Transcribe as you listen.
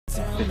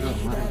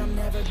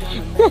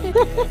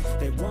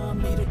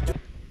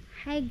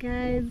Hi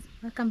guys,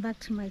 welcome back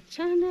to my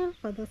channel.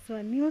 For those who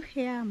are new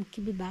here, I'm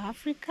Kibiba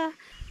Africa.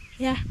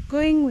 Yeah,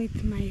 going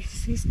with my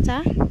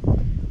sister.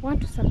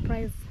 Want to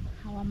surprise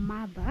our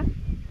mother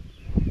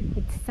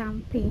with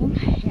something.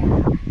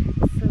 Yeah,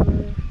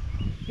 so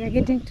we are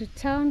getting to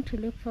town to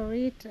look for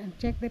it and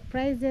check the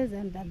prices,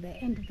 and at the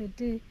end of the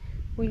day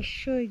we'll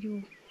show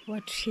you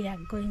what we are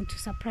going to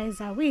surprise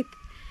her with.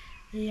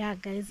 Yeah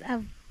guys,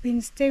 I've been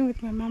staying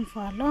with my mom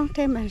for a long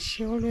time and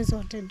she always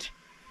wanted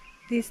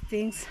these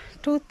things.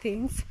 Two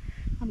things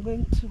I'm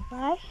going to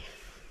buy.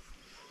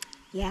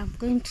 Yeah, I'm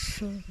going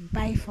to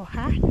buy for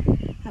her.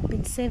 I've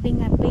been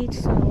saving a bit,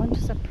 so I want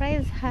to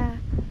surprise her.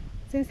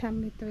 Since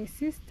I'm with my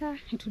sister,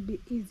 it will be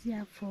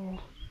easier for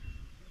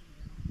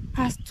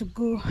us to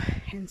go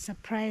and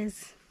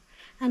surprise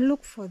and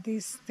look for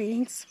these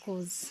things,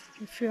 because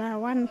if you are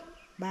one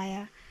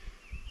buyer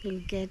you'll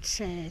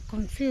get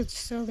confused.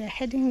 So we're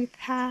heading with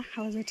her.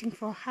 I was waiting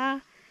for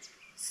her,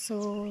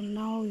 so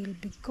now we'll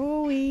be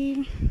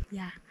going.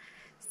 Yeah,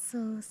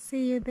 so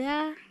see you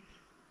there.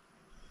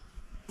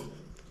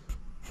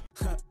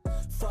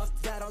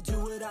 Fuck that, I'll do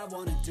what I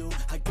wanna do.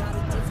 I got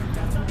a different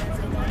path from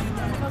everyone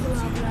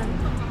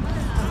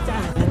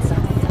that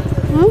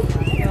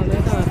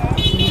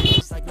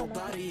it's like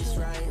nobody is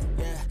right,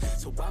 yeah.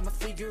 So I'ma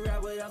figure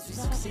out what else we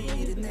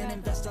succeed, and then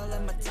invest all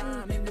of my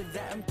time into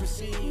that and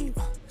proceed.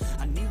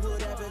 I need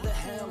whatever the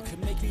hell can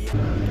make me.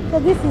 So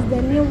this is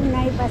the new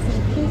Naivas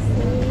in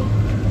PC.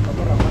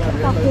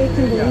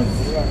 Calculating the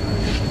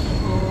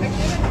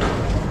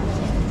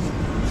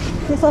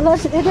Kisola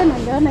eden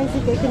ndio hizi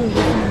keki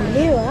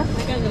nilifunguliwa.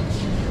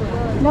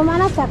 Ndio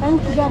maana sitaki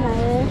kuja na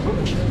yeye.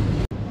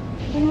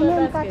 Tununue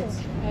mkate.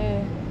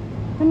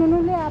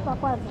 Tununulie hapa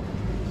kwanza.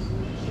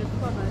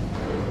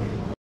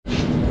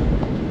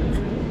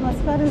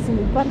 Maskari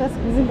zimepanda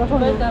siku hizi mpaka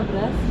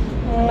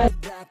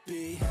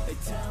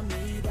Tell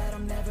me that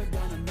I'm never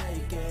gonna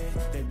make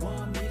it. They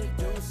want me to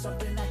do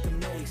something that can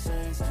make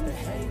sense. They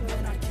hate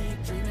when I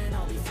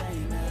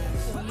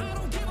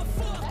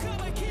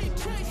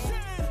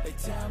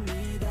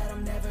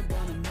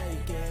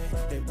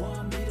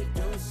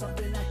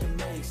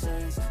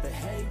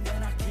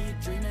keep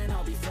dreaming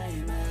I'll be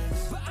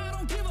famous, but I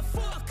don't give a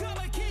fuck,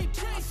 I'ma keep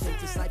chasing. I think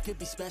this life could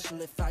be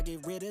special if I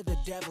get rid of the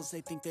devils.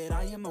 They think that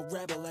I am a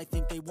rebel. I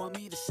think they want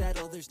me to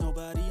settle. There's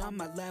nobody on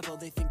my level.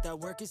 They think that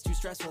work is too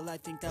stressful. I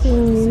think that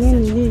work is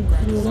essential.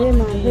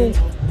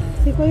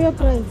 Siko hiyo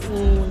price.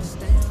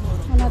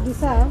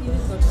 Anabisa.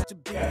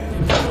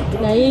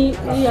 Na hii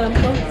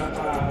hapo.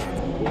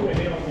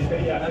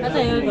 Hata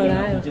hiyo iko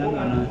nayo.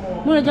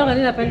 Mbona joka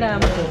ninapenda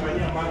mko?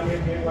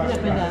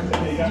 Ninapenda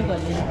jiko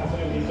lile.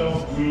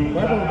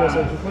 Bado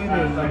unaweza kufanya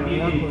yako.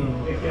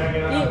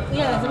 Hii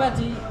lazima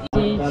This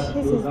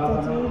is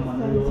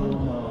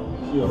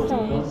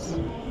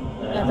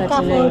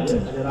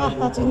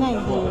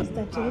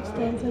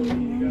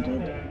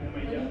 38,900.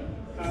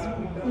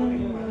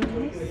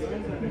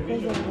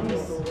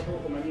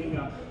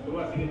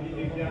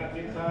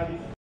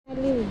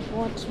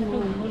 What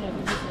more?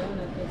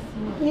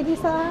 It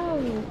is how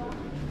you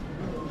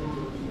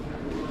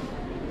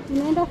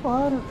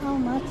for how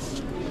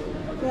much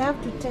we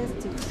have to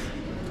test it.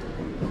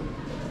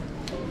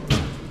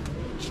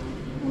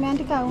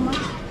 Umeandika how much?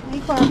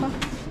 Haiko hapa.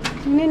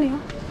 Nini hiyo?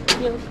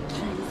 Hiyo.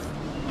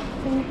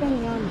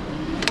 Nione.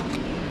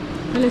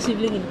 Ile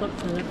sibling ilikuwa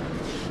sana.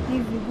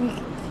 Hivi.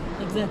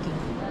 Exactly.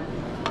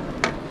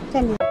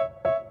 Tell me.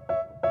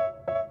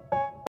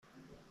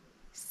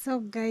 So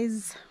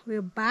guys,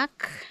 we're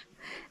back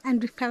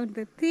and we found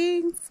the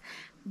things,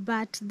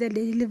 but the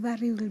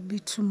delivery will be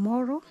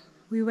tomorrow.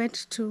 We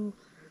went to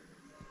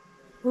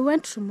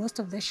most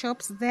of the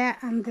shops there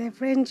and the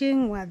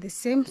ranging were the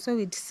same, so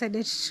we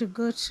decided to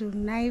go to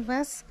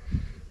Naivas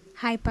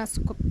Hyper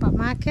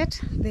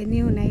Supermarket, the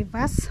new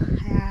Naivas.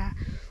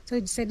 So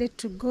we decided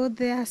to go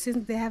there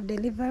since they have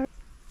delivery,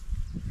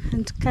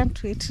 and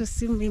can't wait to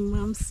see my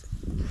mom's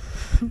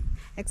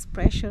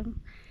expression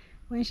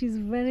when she's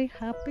very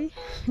happy.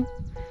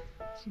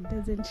 She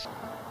doesn't.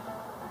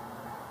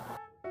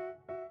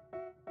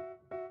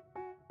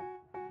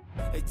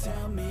 They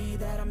tell me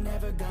that I'm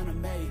never gonna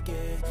make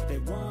it. They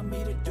want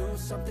me to do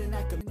something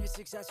that can. You're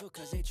successful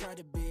cause they try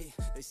to be.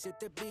 They sit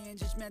there being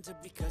judgmental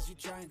because you're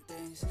trying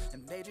things,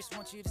 and they just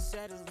want you to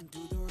settle and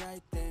do the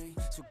right thing.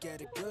 So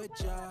get a good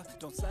job,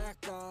 don't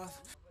slack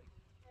off.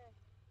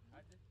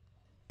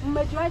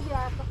 Mmejuaje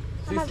hapa?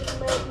 Kama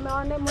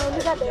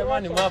mmeuliza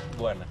Jamani mapu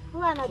bwana.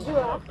 Huwa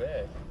anajua.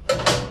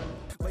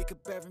 Wake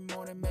up every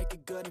morning, make a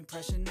good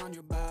impression on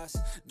your boss.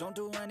 Don't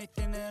do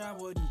anything that I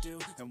wouldn't do.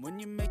 And when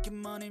you're making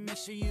money, make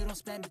sure you don't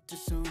spend it too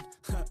soon.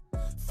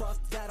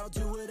 Fuck that, I'll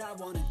do what I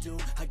wanna do.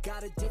 I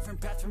got a different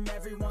path from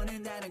everyone,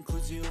 and that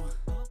includes you.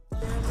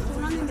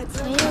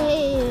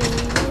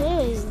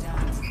 Hey.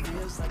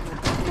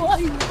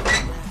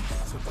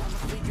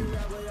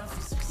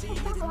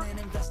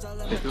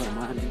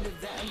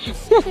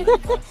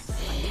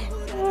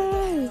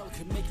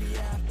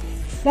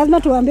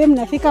 Lazima tuambie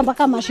mnafika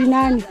mpaka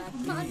mashinani.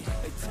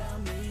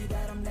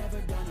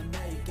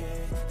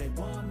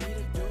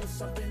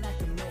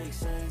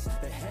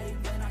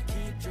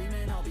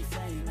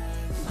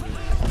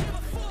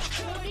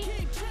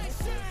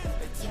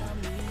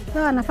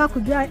 So anafaa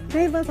kujua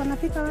neighbors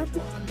wanafika wapi.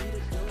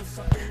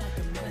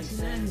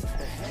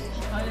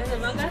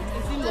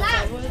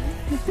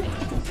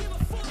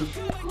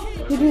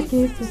 Hivi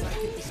kitu.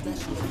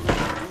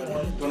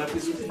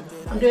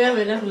 Ndio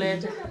yameenda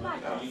kuleta.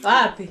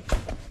 Wapi?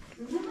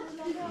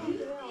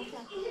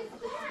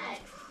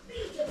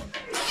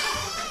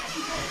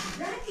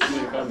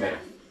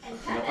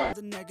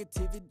 The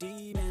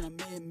negativity, man, I'm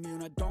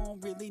immune. I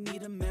don't really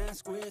need a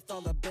mask with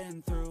all I've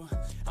been through.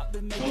 I've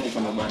been making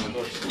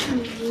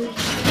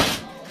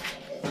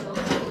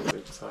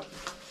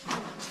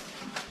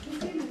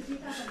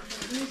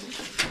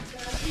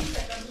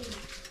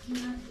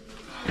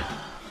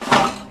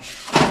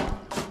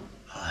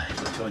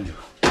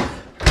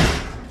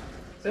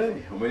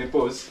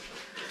Umenipose.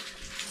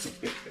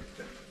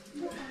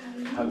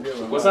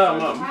 Kwa sawa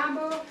mama.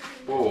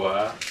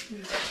 Poa.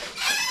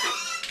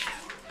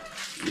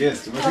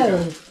 Yes, tumefika.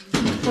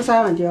 Sasa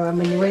hawa ndio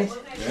wameniweza.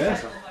 Yes.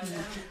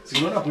 Si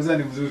unaona kuzaa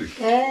ni mzuri?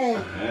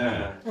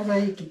 Sasa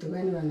hii kitu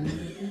gani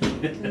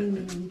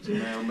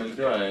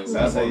Umeletewa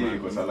sasa hii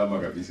iko salama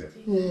kabisa.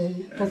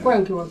 Kwa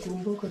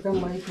nikiwakumbuka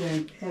kama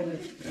hiyo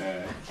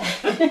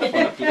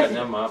Unapika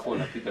nyama hapo,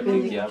 unapika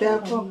keki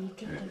hapo.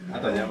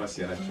 Hata nyama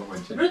si anachoma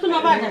chini. Ndio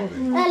tunapata.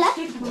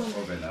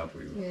 Oven hapo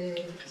hiyo.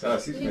 Sasa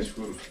sisi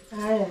tunashukuru.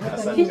 Haya,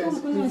 hata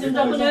tutakunywa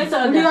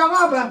soda. Ndio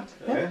baba.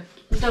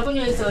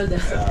 Tutakunywa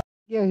soda.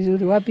 Hiyo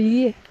nzuri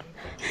wapigie.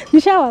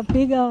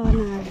 Nishawapiga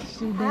wana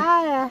shida.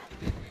 Haya.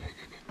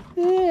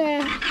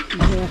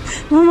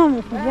 Mama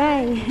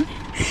amefurahi.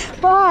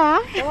 Poa.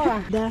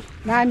 Poa.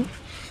 Nani?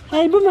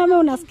 Hebu mama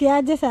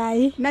unasikiaje saa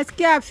hii?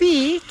 Nasikia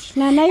fit.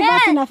 Na naiba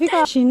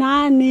tunafika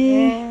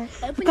shinani.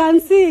 You can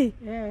see.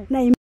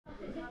 Na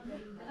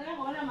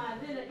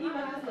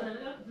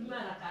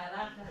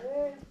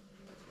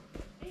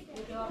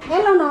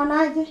Hello,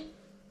 unaonaje?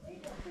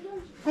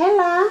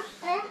 Hello.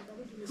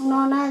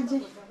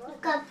 Unaonaje?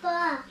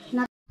 Kapa.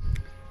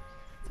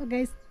 So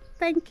guys,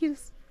 thank you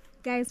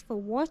guys for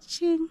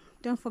watching.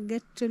 Don't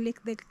forget to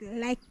click the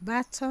like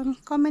button.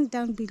 Comment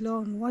down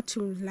below on what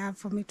you would love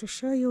for me to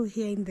show you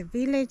here in the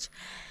village.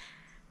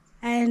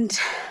 And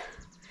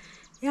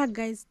yeah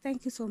guys,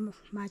 thank you so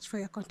much for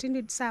your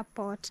continued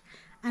support.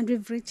 And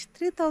we've reached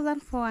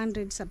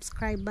 3,400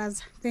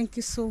 subscribers. Thank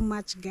you so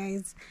much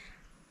guys.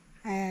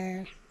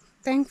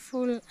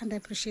 Thankful and I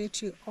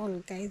appreciate you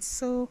all guys.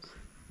 So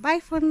bye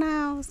for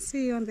now.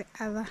 See you on the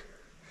other.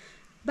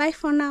 Bye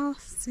for now.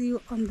 See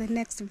you on the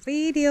next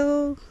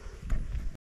video.